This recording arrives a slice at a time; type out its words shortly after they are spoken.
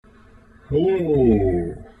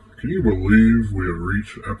Hello! Can you believe we have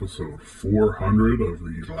reached episode 400 of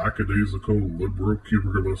the Lackadaisical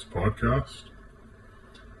Librocubiculist podcast?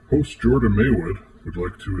 Host Jordan Maywood would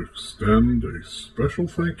like to extend a special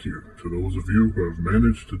thank you to those of you who have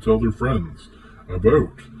managed to tell their friends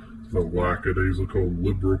about the Lackadaisical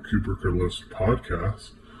Librocubiculist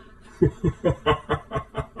podcast.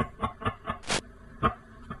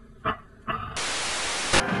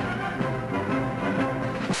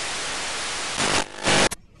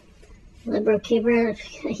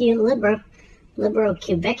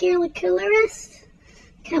 Librocubiculist?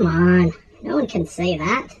 Come on, no one can say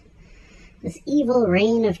that. This evil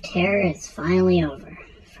reign of terror is finally over.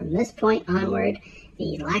 From this point onward,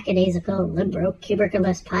 the Lackadaisical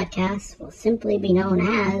Librocubiculist podcast will simply be known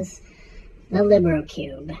as the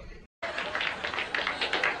Librocube.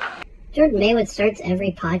 Jordan Maywood starts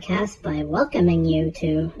every podcast by welcoming you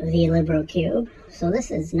to the Librocube, so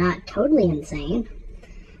this is not totally insane.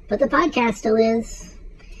 But the podcast still is.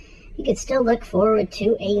 You can still look forward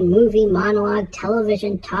to a movie, monologue,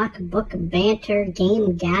 television talk, book banter,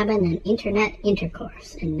 game gabbing, and internet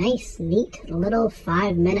intercourse in nice, neat little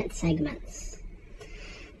 5-minute segments.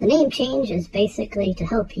 The name change is basically to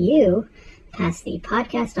help you pass the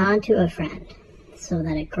podcast on to a friend so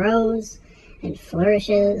that it grows and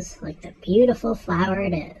flourishes like the beautiful flower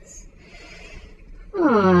it is.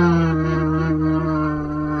 Aww.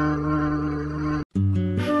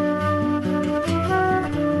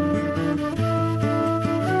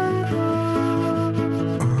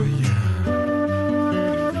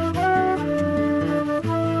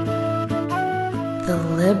 The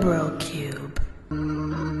Librocube.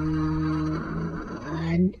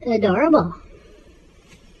 Adorable.